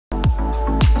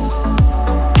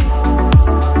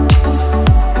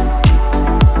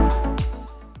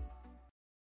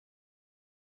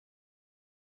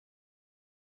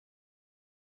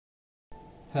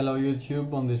Hello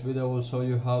YouTube, on this video I will show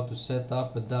you how to set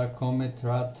up a DarkComet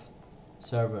RAT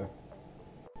server.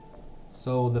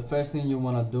 So the first thing you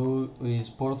wanna do is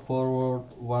port forward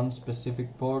one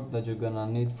specific port that you're gonna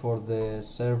need for the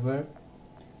server.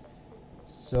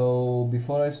 So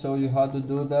before I show you how to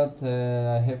do that,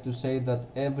 I have to say that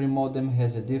every modem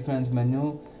has a different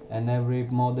menu and every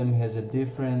modem has a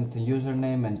different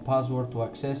username and password to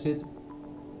access it.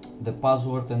 The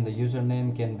password and the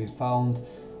username can be found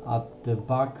at the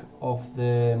back of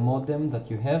the modem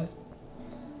that you have.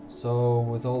 So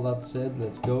with all that said,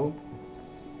 let's go.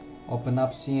 Open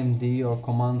up CMD or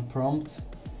command prompt,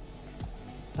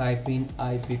 type in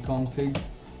ipconfig,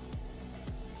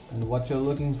 and what you're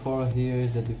looking for here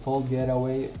is the default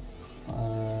gateway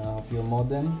of your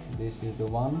modem. This is the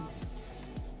one.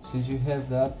 Since you have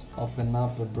that, open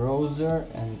up a browser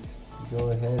and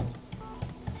go ahead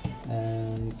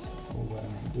and what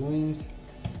am I doing?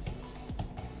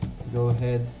 Go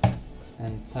ahead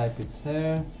and type it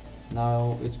there.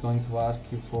 Now it's going to ask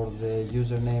you for the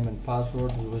username and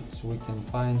password, which we can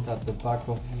find at the back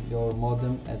of your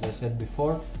modem, as I said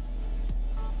before.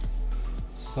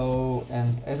 So,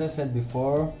 and as I said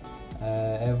before,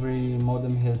 every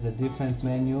modem has a different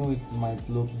menu. It might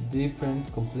look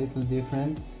different, completely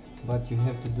different, but you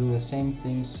have to do the same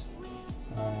things.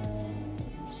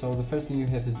 So the first thing you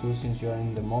have to do, since you're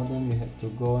in the modem, you have to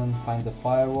go and find the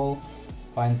firewall,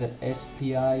 find the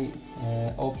SPI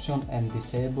option and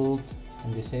disable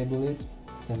it,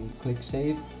 then click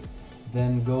save,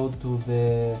 then go to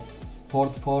the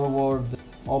port forward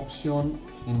option.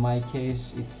 In my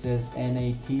case it says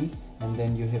NAT, and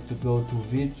then you have to go to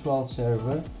virtual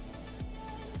server.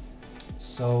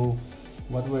 So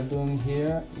what we're doing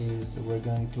here is we're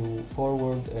going to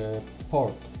forward a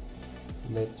port.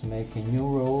 Let's make a new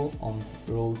role on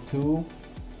role 2,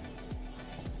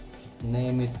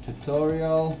 name it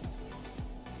tutorial,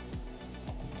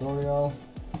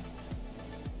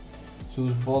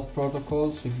 choose both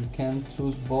protocols. If you can't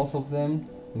choose both of them,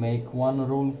 make one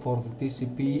rule for the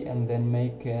TCP and then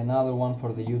make another one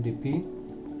for the UDP.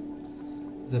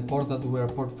 The port that we are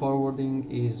port forwarding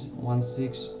is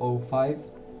 1605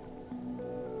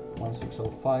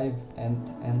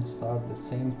 and start the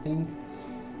same thing.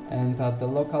 And at the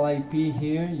local IP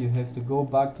here, you have to go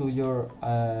back to your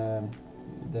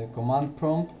the command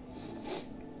prompt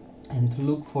and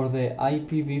look for the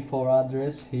IPv4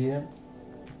 address here,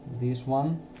 this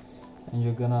one, and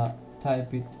you're gonna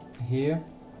type it here,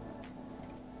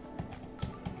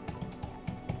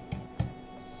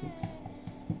 6.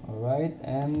 Alright,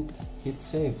 and hit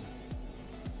save.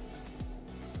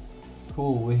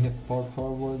 Cool, we have port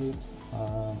forwarded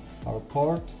our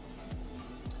port.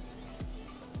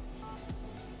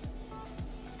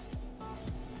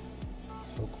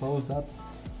 So close that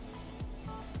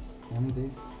and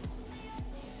this.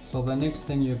 So the next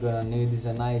thing you're gonna need is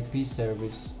an IP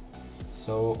service.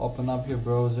 So open up your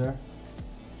browser,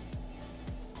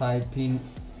 type in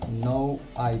noip,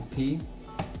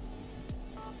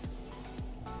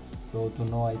 go to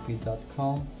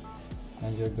noip.com,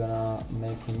 and you're gonna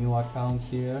make a new account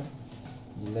here.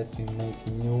 Let me make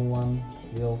a new one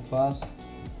real fast.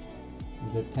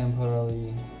 The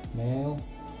temporary mail,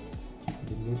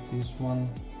 delete this one.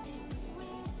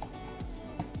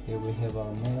 Here we have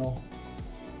our mail.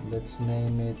 Let's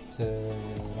name it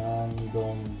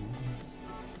random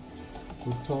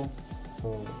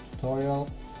tutorial,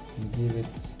 and give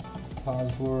it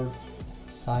password,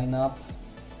 sign up.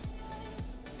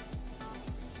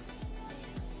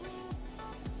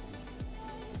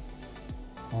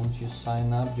 Once you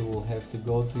sign up, you will have to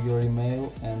go to your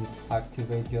email and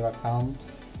activate your account.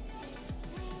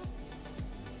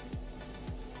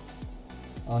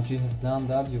 Once you have done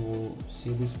that, you will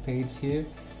see this page here.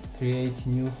 Create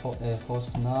new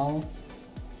host now,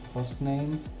 host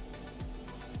name.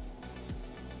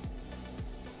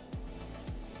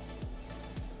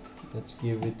 Let's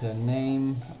give it a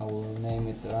name. I will name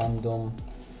it random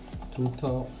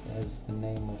tuto as the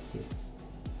name of the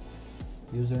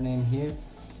username here.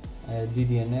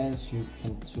 DNS, you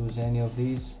can choose any of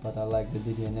these, but I like the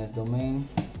DNS domain.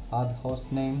 Add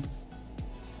host name,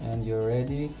 and you're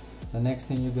ready. The next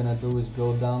thing you're gonna do is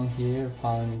go down here,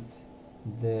 find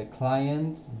the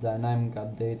client, dynamic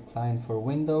update client for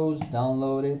Windows,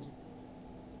 download it.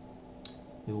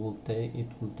 It will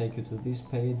take you to this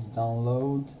page,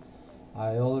 download.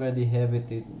 I already have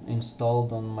it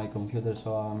installed on my computer,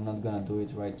 so I'm not gonna do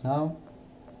it right now.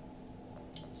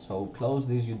 So close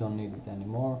this, you don't need it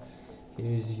anymore.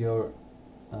 Here is your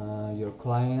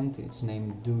client, it's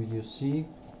named DoUC,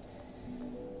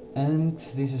 and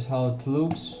this is how it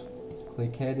looks.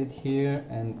 'Click edit here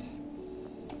and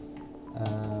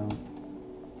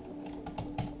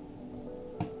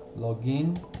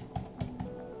login,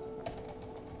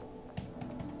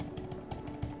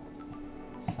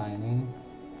 sign in.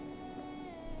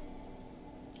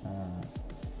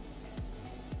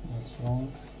 What's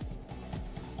wrong?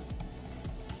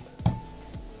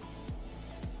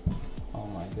 Oh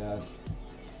my god,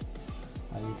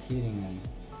 are you kidding me?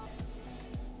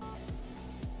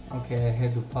 Okay, I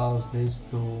had to pause this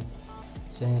to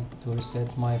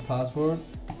reset my password.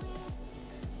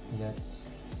 Let's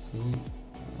see.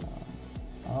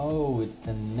 Oh, it's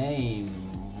the name.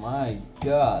 My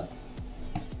god.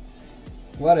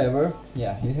 Whatever.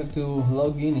 Yeah, you have to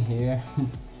log in here.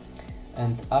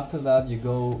 And after that you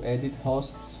go edit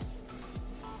hosts,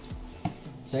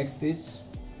 check this,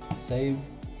 save,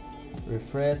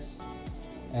 refresh,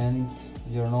 and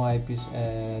your noip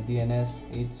DNS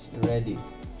it's ready.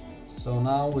 So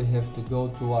now we have to go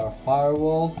to our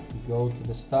firewall, go to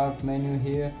the start menu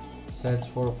here, search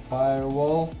for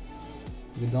firewall.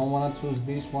 You don't want to choose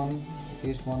this one,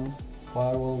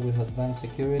 firewall with advanced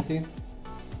security.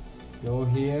 Go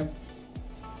here,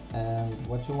 and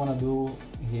what you want to do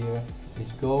here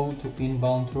is go to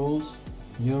inbound rules,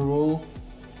 new rule,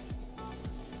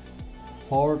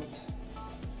 port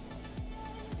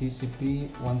TCP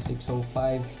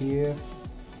 1605 here,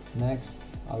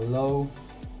 next allow,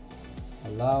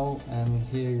 and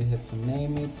here you have to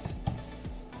name it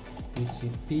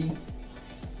TCP.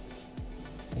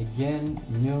 Again,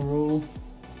 new rule,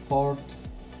 port.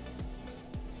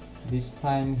 This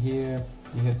time here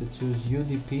you have to choose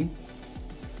UDP,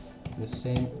 the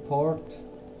same port,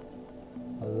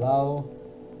 allow,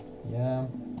 yeah,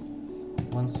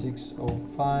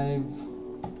 1605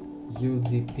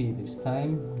 UDP. This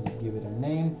time you give it a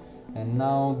name, and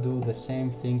now do the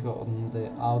same thing on the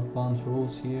outbound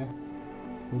rules here.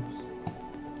 Oops,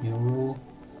 new rule,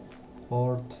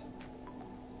 port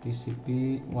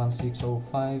TCP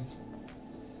 1605,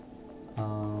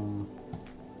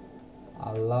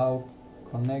 allow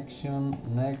connection,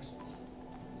 next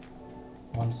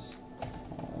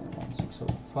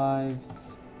 1605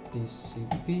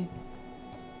 TCP,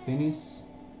 finish,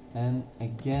 and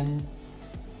again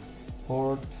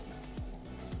port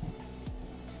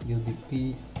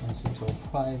UDP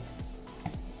 1605,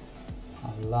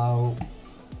 allow,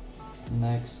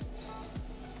 next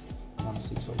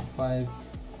 1605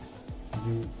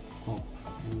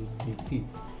 UDP.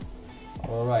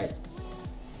 Alright,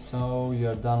 so you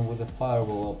are done with the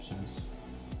firewall options.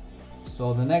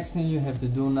 So the next thing you have to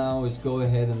do now is go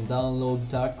ahead and download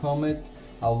DarkComet.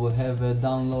 I will have a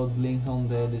download link on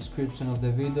the description of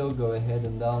the video. Go ahead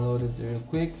and download it real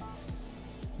quick.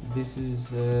 This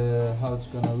is how it's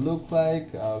gonna look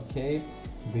like. Okay,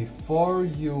 before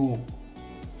you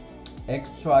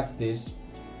extract this,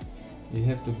 you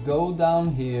have to go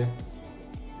down here.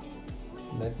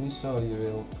 Let me show you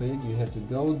real quick. You have to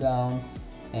go down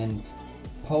and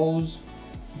pause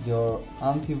your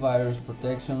antivirus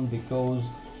protection, because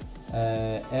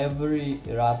every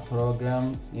RAT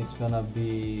program it's gonna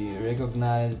be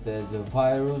recognized as a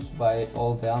virus by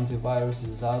all the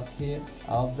antiviruses out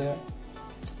there.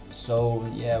 So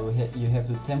yeah, you have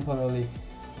to temporarily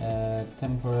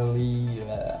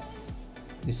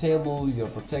disable your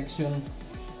protection,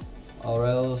 or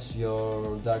else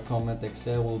your DarkComet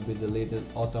Excel will be deleted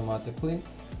automatically.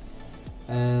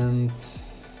 And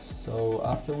so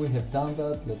after we have done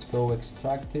that, let's go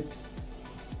extract it.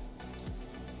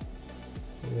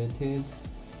 Here it is,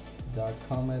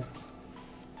 DarkComet,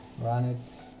 run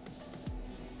it.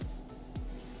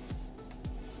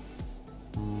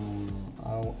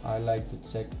 I like to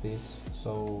check this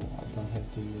so I don't have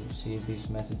to see this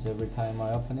message every time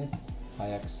I open it. I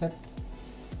accept.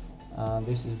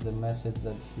 This is the message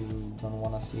that you don't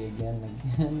want to see again.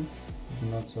 Do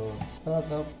not show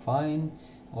startup, fine.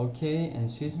 Okay, and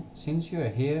since you are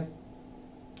here,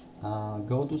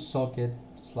 go to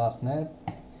socket/net,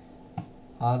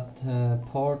 add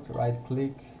port, right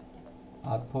click,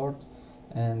 add port,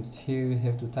 and here you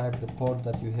have to type the port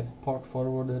that you have port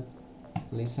forwarded.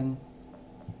 Listen.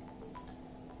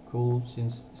 Cool,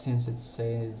 since it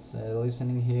says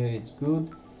listening here, it's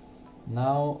good.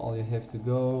 Now all you have to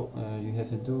do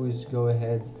is go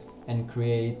ahead and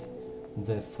create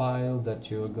the file that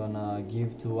you're gonna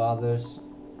give to others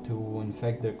to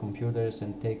infect their computers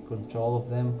and take control of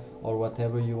them, or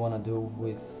whatever you want to do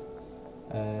with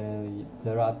the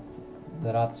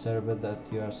RAT server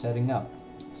that you are setting up.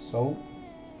 So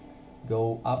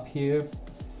go up here,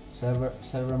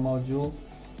 server module,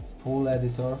 full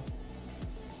editor,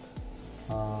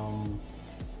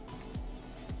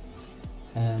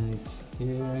 and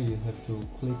here you have to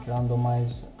click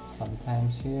randomize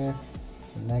sometimes here.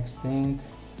 Next thing,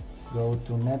 go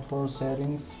to network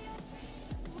settings,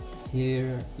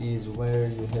 Here is where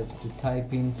you have to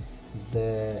type in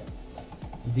the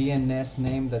DNS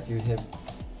name that you have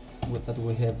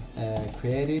we have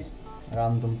created,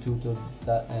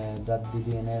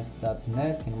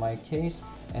 random2.dns.net in my case,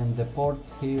 and the port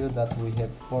here that we have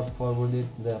port forwarded,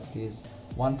 that is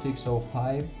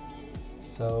 1605.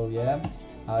 So yeah,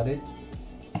 add it,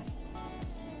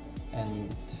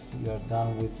 and you are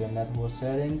done with the network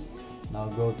settings. Now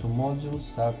go to modules,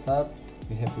 startup.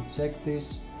 You have to check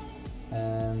this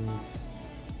and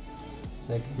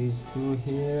check these two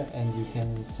here, and you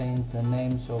can change the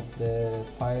names of the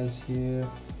files here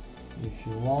if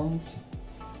you want.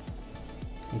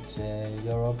 It's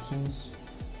your options.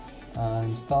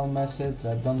 Install message,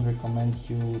 I don't recommend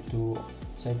you to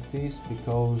check this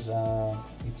because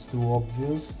it's too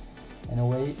obvious.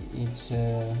 Anyway, it's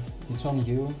on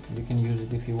you, you can use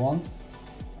it if you want.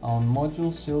 On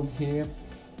module shield here,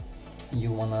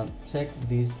 you wanna check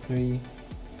these three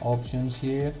options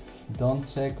here. Don't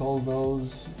check all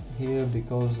those here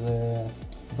because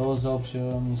those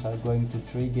options are going to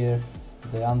trigger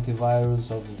the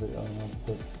antivirus of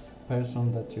the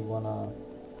person that you wanna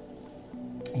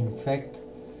infect.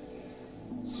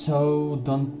 So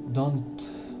don't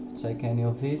check any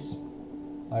of these.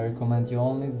 I recommend you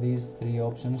only these three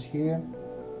options here.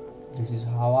 This is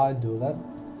how I do that.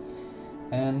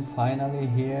 And finally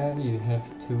here you have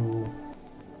to,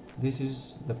 this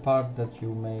is the part that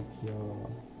you make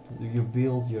you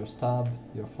build your stub,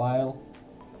 your file.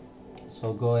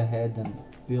 So go ahead and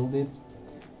build it,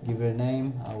 give it a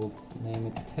name. I will name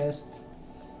it test,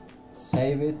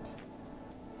 save it,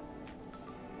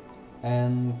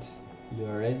 and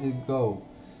you're ready to go.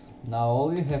 Now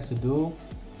all you have to do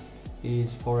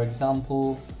is, for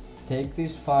example, take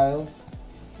this file,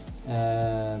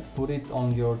 put it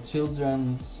on your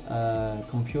children's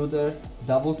computer,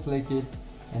 double click it,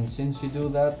 and since you do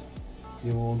that,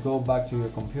 you will go back to your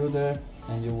computer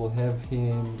and you will have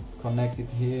him connected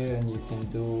here, and you can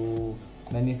do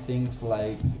many things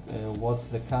like watch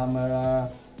the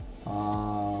camera,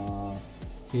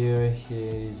 hear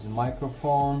his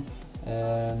microphone,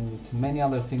 and many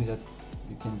other things that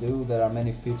you can do. There are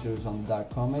many features on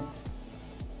DarkComet.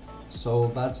 So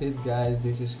that's it, guys.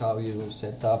 This is how you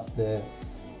set up the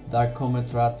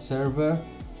DarkComet RAT server.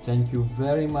 Thank you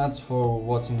very much for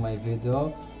watching my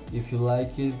video. If you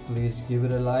like it, please give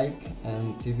it a like,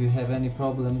 and if you have any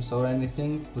problems or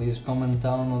anything, please comment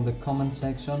down on the comment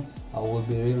section. I will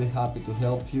be really happy to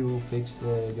help you fix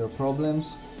your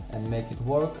problems and make it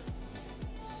work.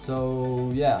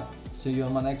 So yeah, see you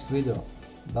on my next video.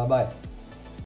 Bye bye.